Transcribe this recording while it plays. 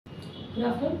Good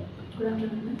afternoon. Good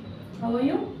afternoon, ma'am. How are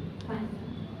you? Fine.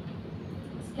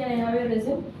 Can I have your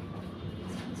resume?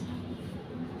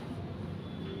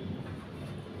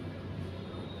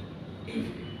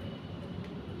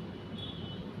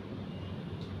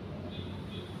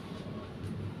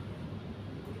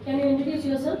 Can you introduce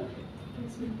yourself?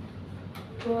 Yes, ma'am.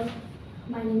 Go on.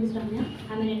 My name is Gamya.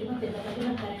 I'm a native of Hyderabad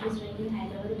but currently studying in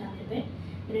Hyderabad, Tamilpet.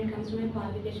 When it comes to my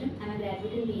qualification, I'm a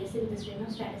graduate in BSc with the stream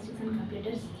of Statistics and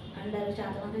Computers under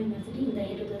Chatavana University in the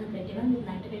year 2021 with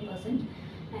 95%.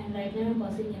 And right now I'm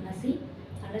pursuing MSc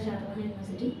under Chatavana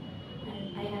University.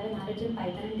 And I have a knowledge in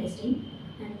Python and testing.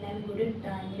 And I'm good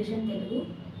at English and Telugu.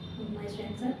 My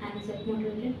strengths are I'm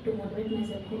self-motivated to motivate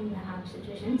myself in hard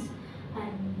situations.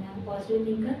 And I'm a positive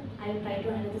thinker. I will try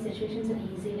to handle the situations in an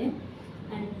easy way.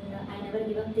 And I never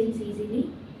give up things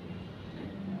easily.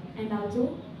 And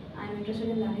also, I'm interested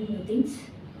in learning new things.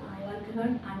 I work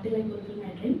hard until I fulfill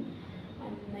my dream.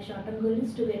 And my short-term goal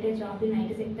is to get a job in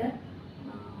IT sector.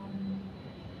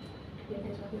 To get a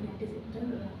job in IT sector.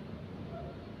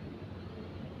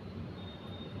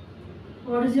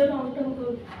 What is your long-term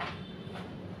goal?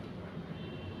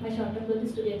 My short-term goal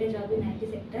is to get a job in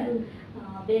IT sector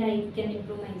where I can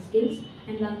improve my skills.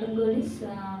 And long-term goal is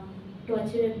to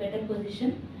achieve a better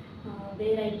position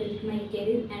where I build my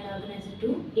career and organize it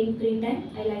too. In free time,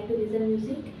 I like to listen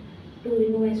music to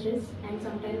remove my stress and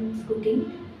sometimes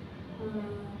cooking.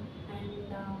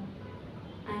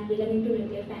 I am belonging to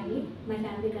nuclear family. My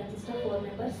family consists of 4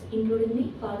 members, including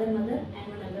me, father, mother, and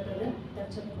one elder brother.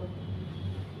 That's all.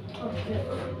 Okay.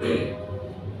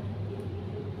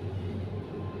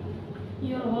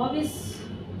 Your hobbies,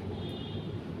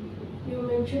 you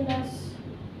mentioned as,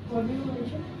 what do you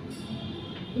mention?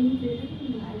 In free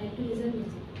time, I like to listen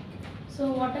music.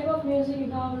 So what type of music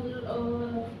you have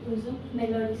listen?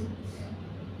 Melody songs.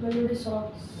 Melody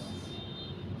songs.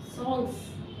 Songs.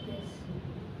 Yes.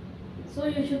 So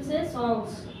you should say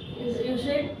songs. You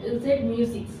said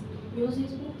music. Music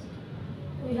means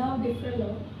we have different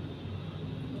now.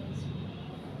 Yes.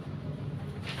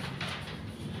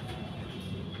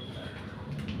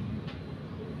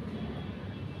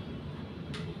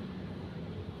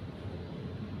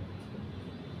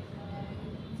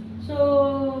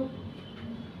 So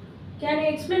can you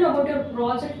explain about your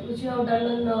project which you have done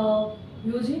in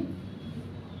UG?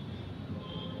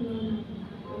 No, no, I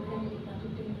don't have any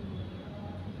project in.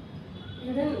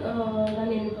 You didn't done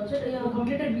any project. You have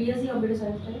completed BSc Computer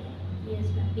Science, right? Yes,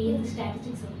 ma'am. BSc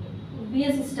Statistics only.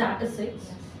 BSc Statistics.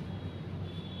 Yes.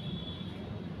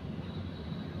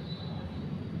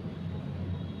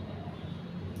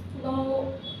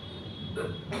 Now,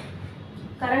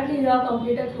 currently you have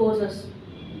completed courses.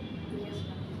 Yes,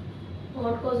 ma'am.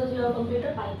 What courses you have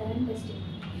completed? Python and testing.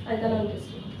 Python and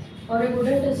testing. Are you good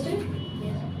at testing?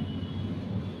 Yes, ma'am.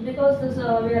 Because this we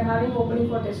are having opening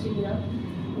for testing here.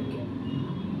 Okay.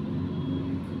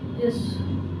 Yes.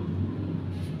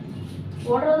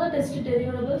 What are the test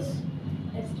deliverables?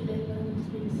 Test deliverables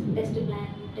means test plan,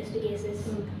 test cases,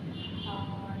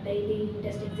 daily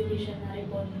test execution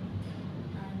report,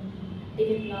 and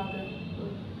event log,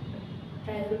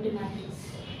 traceability matrix.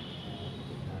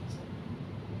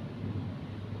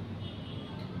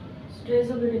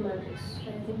 Traceability matrix.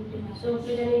 Traceability matrix. So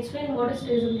can you explain what is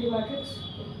traceability matrix?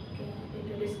 Okay.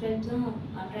 It describes the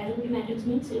traceability matrix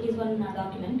means it is one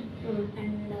document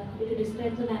and it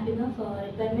describes the mapping of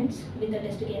requirements with the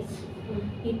test case.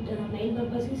 It main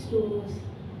purpose is to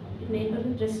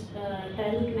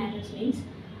traceability matrix means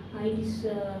it is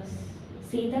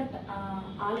see that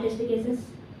all test cases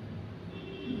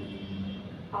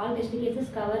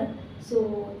cover so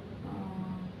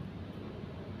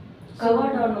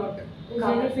Covered or not? Is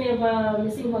Covered. any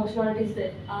missing functionalities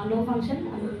there? no function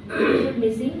should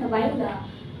missing while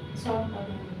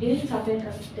during software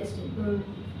testing.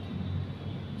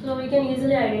 So we can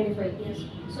easily identify. Yes.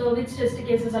 So which test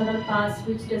cases under pass,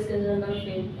 which test cases under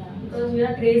fail? Yeah. Because we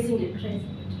are tracing it. Tracing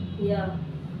it. Yeah.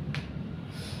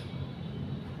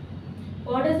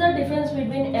 What is the difference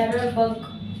between error, bug,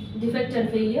 defect and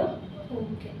failure?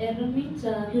 Okay. Error means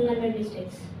human-made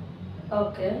mistakes.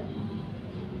 Okay.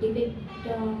 Defect.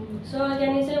 So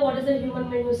can you say what is the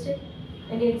human-made mistake?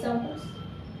 Any examples?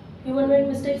 Human-made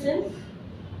mistakes in?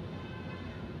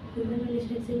 Human-made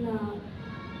mistakes in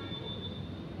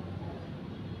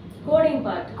Coding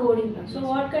part. coding part. So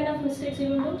what kind of mistakes you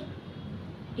will do?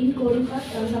 In coding part,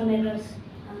 some errors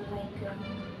like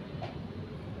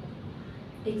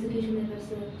execution errors,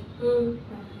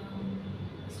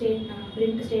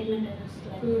 print statement errors,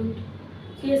 like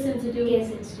Case sensitive. case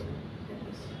sensitive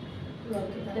errors.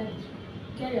 Okay. Then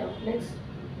carry on. Next.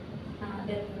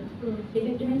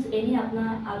 Defect means any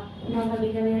abnormal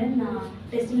behavior in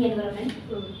testing environment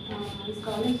is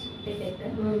called as defect.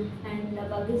 And the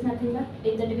bug is nothing but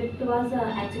if the defect was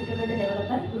accepted by the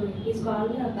developer, is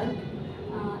called a bug.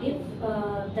 If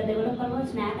the developer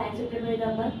was not accepted by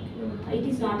the bug, it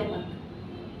is not a bug.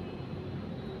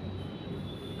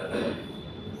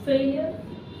 Failure.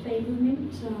 Failure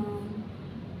means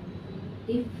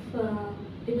if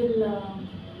we will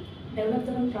develop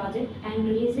the one project and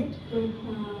release it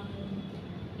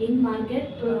in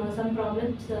market, some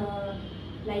problems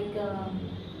like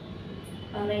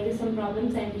raises some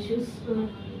problems and issues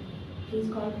is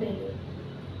called failure.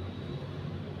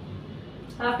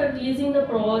 After releasing the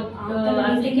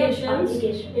applications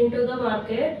into the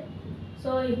market,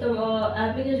 so if the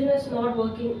application is not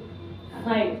working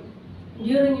fine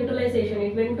during utilization,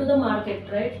 it went to the market,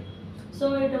 right?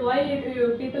 So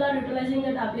while people are utilizing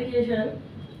that application,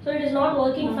 so it is not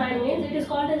working fine means it is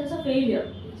called as a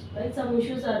failure, right? Some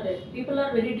issues are there. People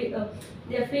are they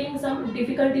are feeling some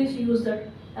difficulties to use that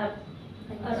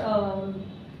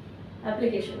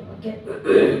application. Okay.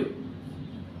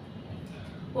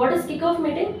 What is kickoff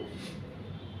meeting?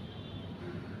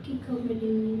 Kickoff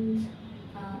meeting means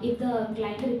if the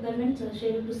client requirements are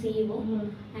shared to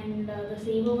CEO and the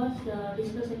CEO was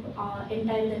discussed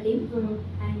entire the team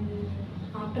and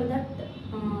after that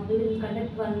we will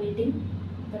conduct one meeting.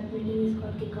 That meeting is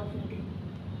called kickoff meeting.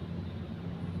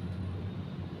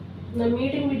 The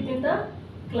meeting between the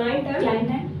client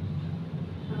and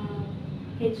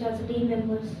HR team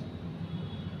members.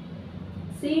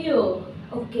 CEO.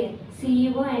 Okay,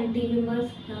 CEO and team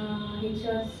members,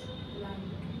 HR's.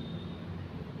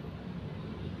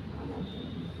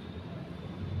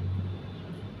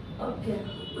 Okay.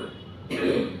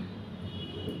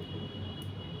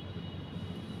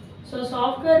 So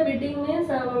software meeting means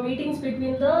meetings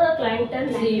between the client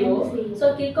and CEO.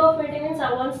 So kickoff meeting means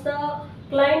once the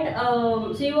client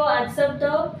CEO accept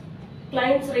the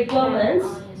client's requirements.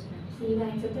 CEO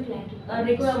accept the client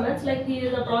requirements like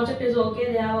the project is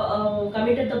okay, they have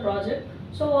committed the project.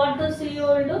 So what the CEO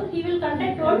will do? He will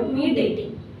conduct one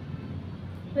meeting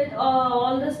with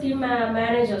all the team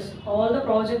managers, all the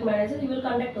project managers. He will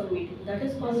conduct one meeting. That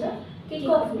is called the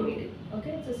kickoff meeting.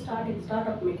 Okay, it's a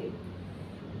startup meeting.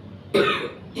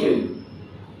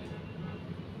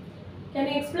 Can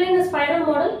you explain the spiral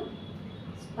model?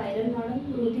 Spiral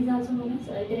model, it is also known as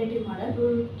iterative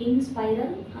model. In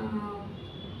spiral,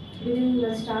 we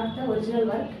will start the original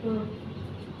work.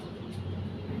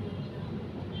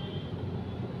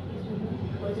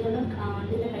 Original work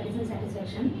until the condition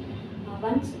satisfaction.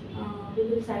 Once we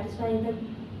will satisfy the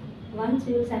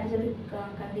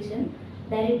condition,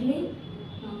 directly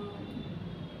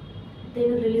they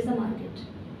will release the market.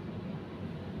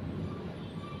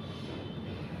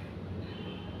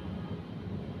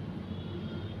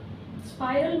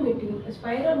 Spiral meeting,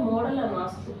 spiral model I'm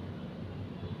asking.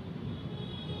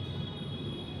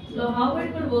 So how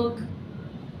it will work?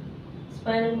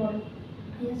 Spiral model.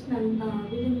 Yes, ma'am.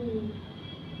 We will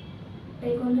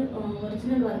take on the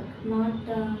original work, not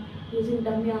using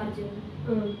Gamya HR.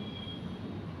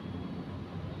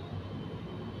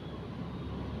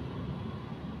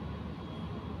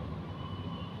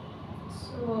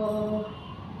 So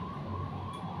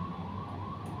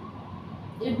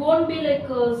it won't be like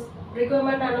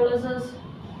requirement analysis,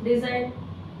 design.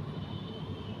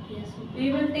 Yes.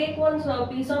 We will take one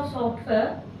piece of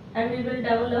software and we will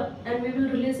develop and we will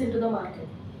release into the market.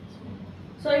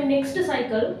 So in next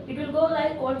cycle, it will go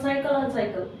like one cycle on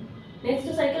cycle. Next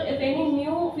cycle, if any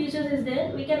new features is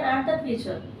there, we can add that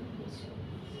feature.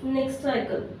 Next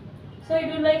cycle. So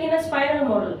it will like in a spiral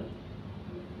model.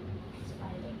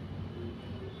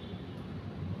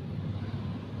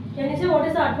 Can you say what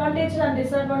is the advantage and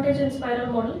disadvantage in spiral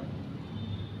model?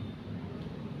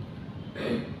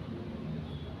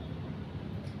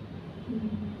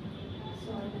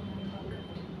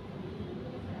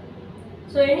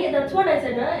 So that's what I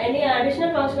said, any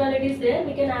additional functionalities there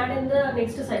we can add in the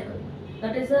next cycle.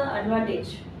 That is the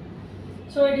advantage.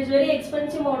 So it is very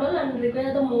expensive model and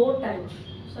require the more time.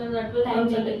 So that will time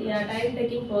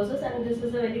taking process, and this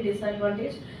is a very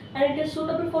disadvantage, and it is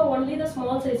suitable for only the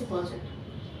small size project.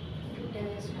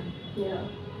 Yeah.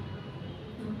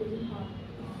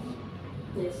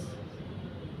 Yes.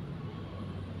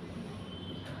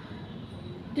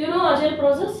 Do you know agile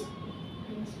process?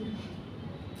 Yes, ma'am.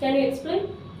 Can you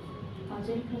explain?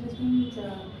 Agile process means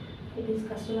it is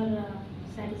customer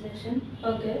satisfaction,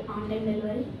 Okay. on-time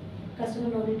delivery, customer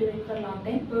no need to wait for long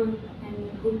time,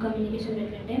 and good communication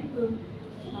between them.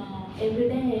 Every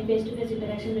day face-to-face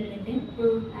interaction between them,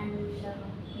 and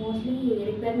mostly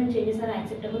requirement changes are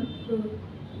acceptable.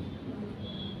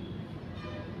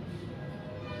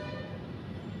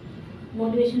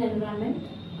 motivation environment.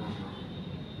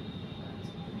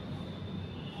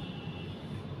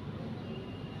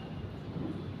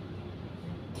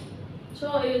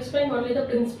 So you explained only the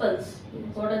principles.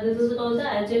 What are this is called the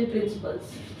agile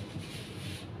principles.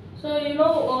 So you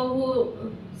know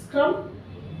who Scrum?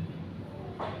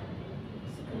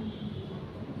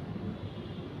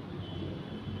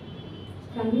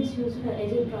 Scrum is used for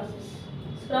agile process.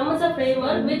 Scrum is a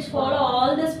framework which follow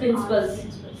all these principles.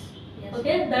 Yes.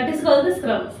 Okay, that is called the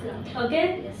Scrum.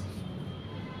 Okay. Yes.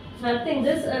 Nothing.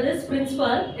 This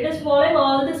principle, it is following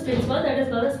all these principles. That is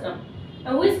called the Scrum.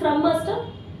 And who is Scrum Master?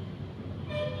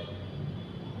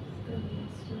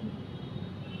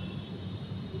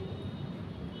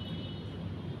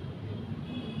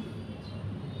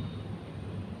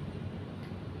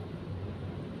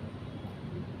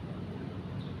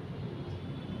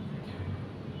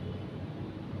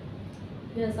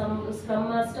 Yeah, some Scrum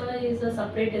Master is a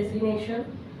separate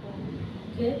designation.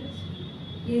 Okay,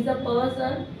 he is a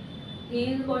person. He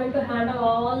is going to handle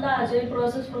all the agile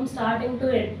process from starting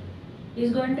to end. He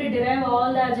is going to derive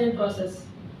all the agile process.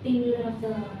 Team leader of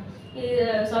the.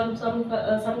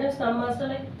 Sometimes Scrum Master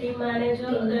like team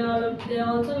manager. They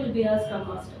also will be a Scrum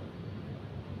Master.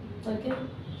 Okay.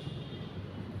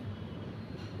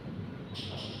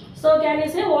 So can you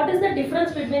say what is the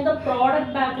difference between the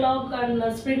product backlog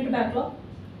and sprint backlog?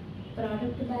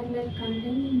 Product backlog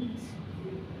contains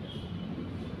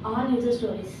all user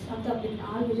stories of the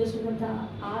all user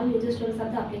stories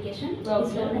of the application. Okay.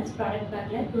 Is known as product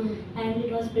backlog, and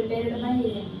it was prepared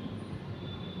by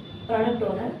product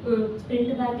owner.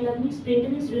 Sprint backlog means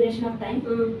duration of time.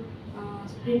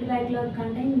 Sprint backlog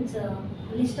contains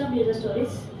list of user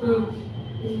stories.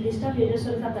 List of user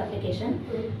stories of the application,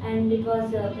 and it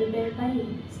was prepared by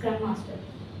Scrum Master.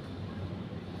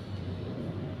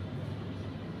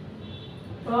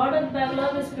 Product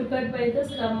backlog is prepared by the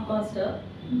Scrum Master.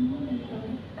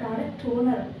 Product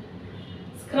owner.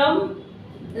 Scrum,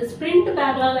 the sprint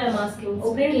backlog I am asking.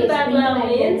 Sprint backlog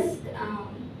means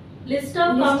list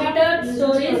of committed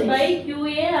stories by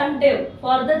QA and dev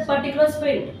for that particular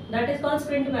sprint. That is called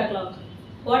sprint backlog.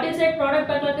 What you said, product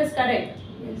backlog is correct.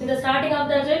 Yes. In the starting of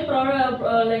the agile, product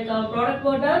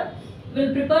owner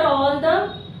will prepare all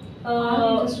the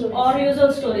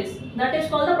user stories. That is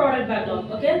called the product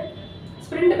backlog. Okay.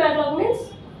 Sprint backlog means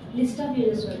list of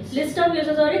user stories. List of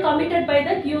user stories committed by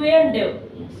the QA and dev.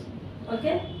 Yes.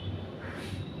 Okay.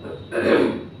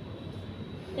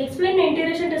 Explain the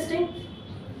integration testing.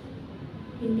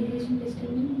 Integration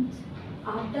testing means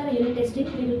after unit testing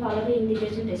we will follow the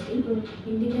integration testing.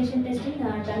 Integration testing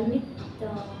done with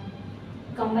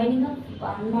combining of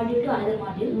one module to another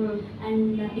module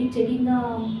and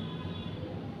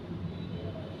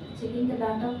checking the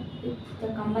data with the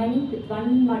combining with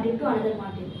one module to another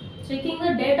module. Checking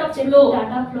the data flow.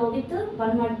 Data flow with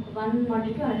one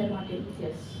module to another module.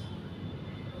 Yes.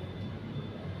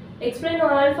 Explain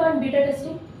alpha and beta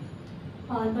testing.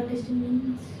 Alpha testing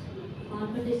means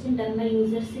alpha testing done by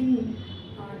users in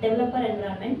developer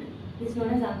environment is known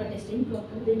as alpha testing.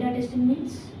 Beta testing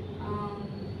means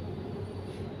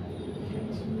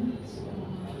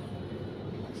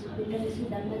beta testing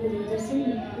done by the users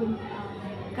in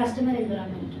customer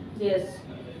environment. Yes.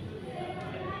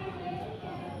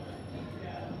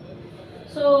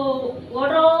 So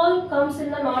what all comes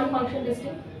in the non-function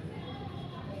testing?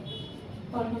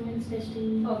 Performance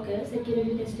testing. Okay.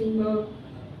 Security testing.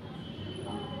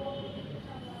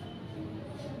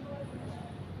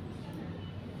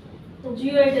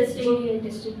 GUI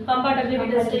testing.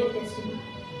 Compatibility testing.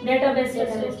 Database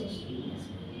testing.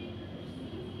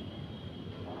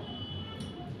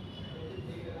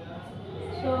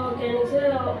 So can you say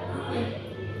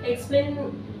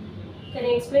Can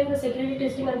you explain the security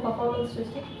testing and performance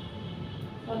testing?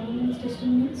 Performance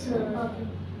testing means to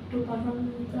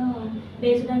perform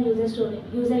based on user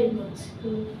inputs.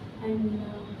 And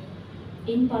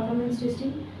in performance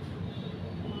testing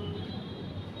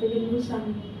we will use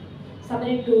some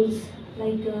separate tools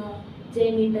like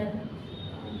JMeter,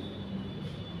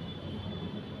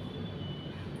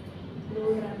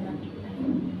 load run.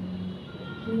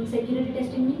 In security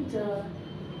testing means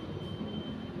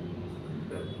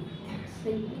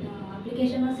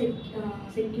application was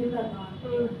secured or not.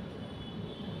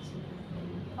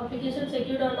 Application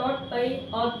secured or not by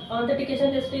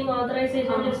authentication testing,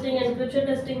 authorization testing, and future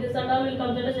testing. This and all will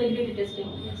come under security testing.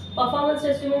 Yes. Performance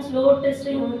testing means load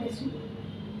testing.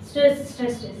 Stress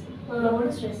testing.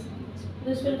 Load stress.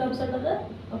 This will come under the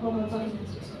performance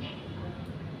testing.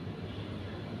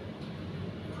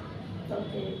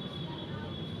 Okay.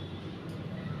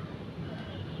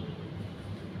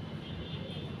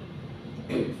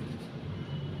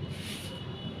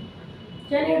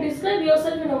 Can you describe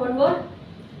yourself in a one word?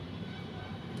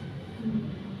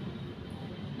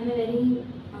 I'm a very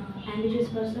ambitious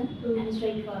person and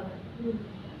straightforward.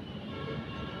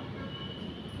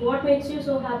 What makes you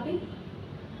so happy?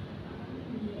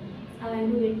 I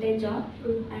want to get a job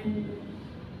and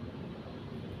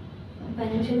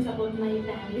financially support my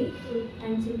family,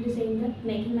 and simply saying that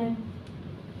making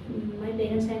my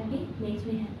parents happy makes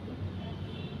me happy.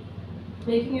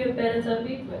 Making your parents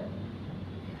happy,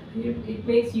 it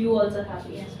makes you also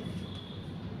happy. Yes.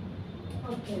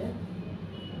 Okay.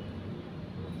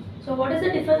 So what is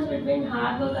the difference between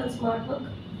hard work and smart work?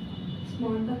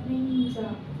 Smart work means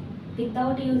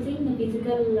without using the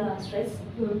physical stress,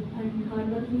 and hard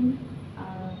work means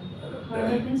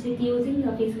with using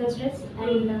the physical stress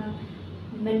and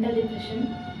mental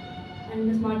depression, and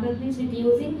the smart work means with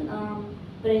using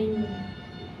brain.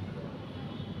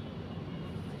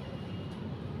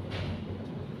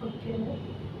 Okay.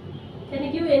 Can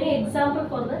you give any example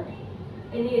for that?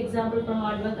 Any example for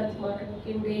hard work and smart work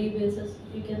in daily basis?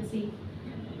 You can see.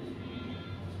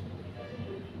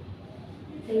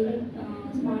 Daily,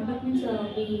 smart work means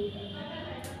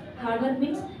hard work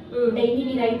means daily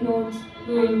we write notes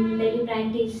and daily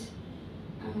practice.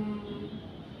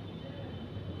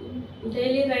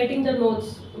 Daily writing the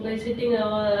notes by sitting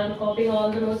and copying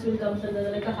all the notes will come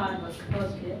under like a hard work.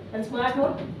 Okay. And smart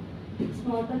work?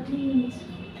 Smart work means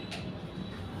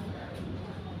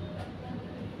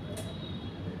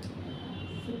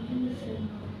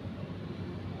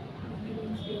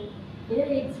Yeah,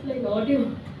 explain. What do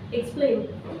you explain?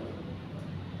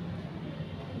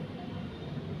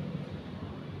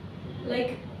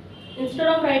 Like instead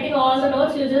of writing all the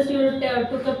notes, you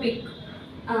took a pic.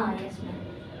 Yes, ma'am.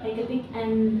 Take a pic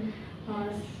and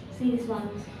see these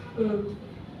ones.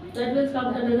 That will come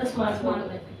under the smart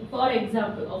work. For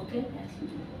example, okay. Yes.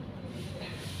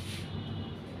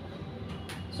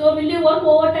 So will you work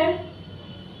overtime?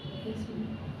 Yes,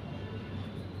 ma'am.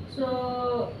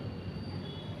 So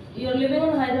you're living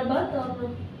in Hyderabad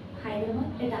or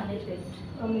Hyderabad at Amritsar.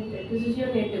 This is your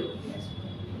native. Yes.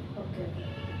 Okay.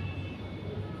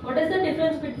 What is the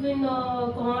difference between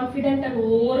confident and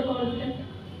overconfident?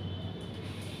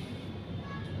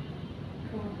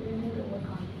 Confident and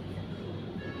overconfident.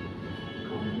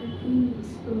 Confident means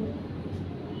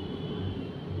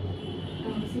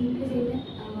simply say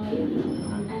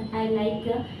that I like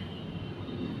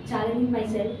challenging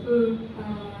myself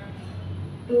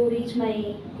to reach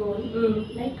my goal.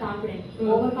 Like confident.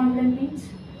 Overconfident means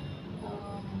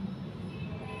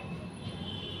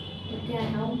okay, I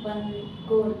have one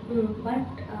goal, but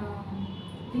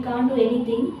we can't do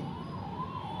anything.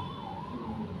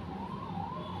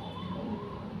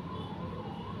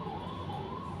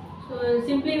 So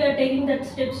simply we are taking that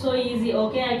step so easy.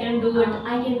 Okay, I can do it.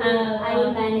 I can do. I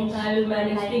will manage. I will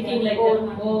manage. Like Thinking that. like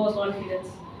that. Overconfidence.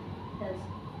 Yes.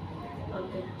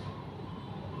 Okay.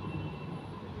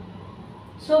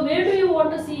 So where do you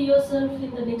want to see yourself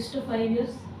in the next 5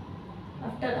 years?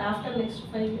 After next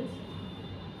 5 years?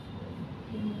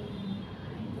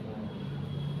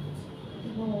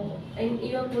 Oh, in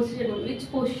your position,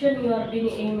 which position you are been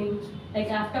aiming?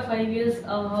 Like after 5 years,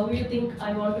 how do you think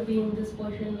I want to be in this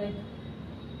position? Like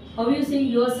how you see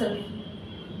yourself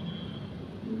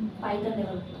Python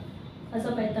developer. as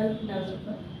a Python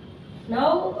developer?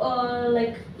 Now,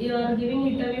 like you are giving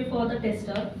interview for the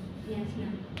tester. Yes,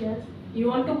 ma'am. Yes. You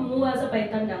want to move as a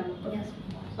Python developer. Yes.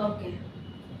 Okay.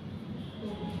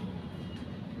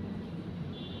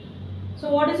 So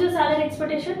what is your salary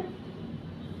expectation?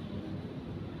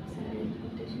 Salary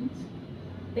expectations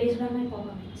based on my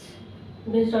performance.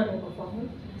 Based on your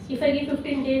performance. If I give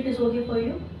 15K, it is okay for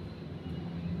you?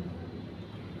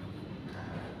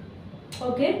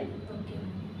 Okay. Okay.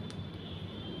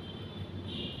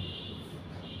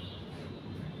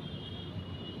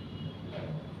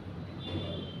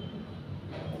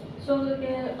 So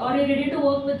are you ready to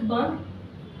work with bond?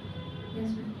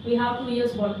 Yes, ma'am. We have 2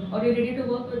 years bond. Are you ready to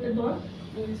work with the bond?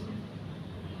 Yes, ma'am.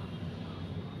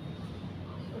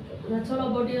 Okay. That's all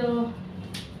about your.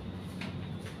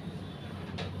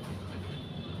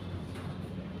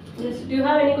 Yes. Do you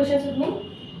have any questions with me?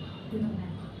 No, ma'am.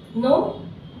 No?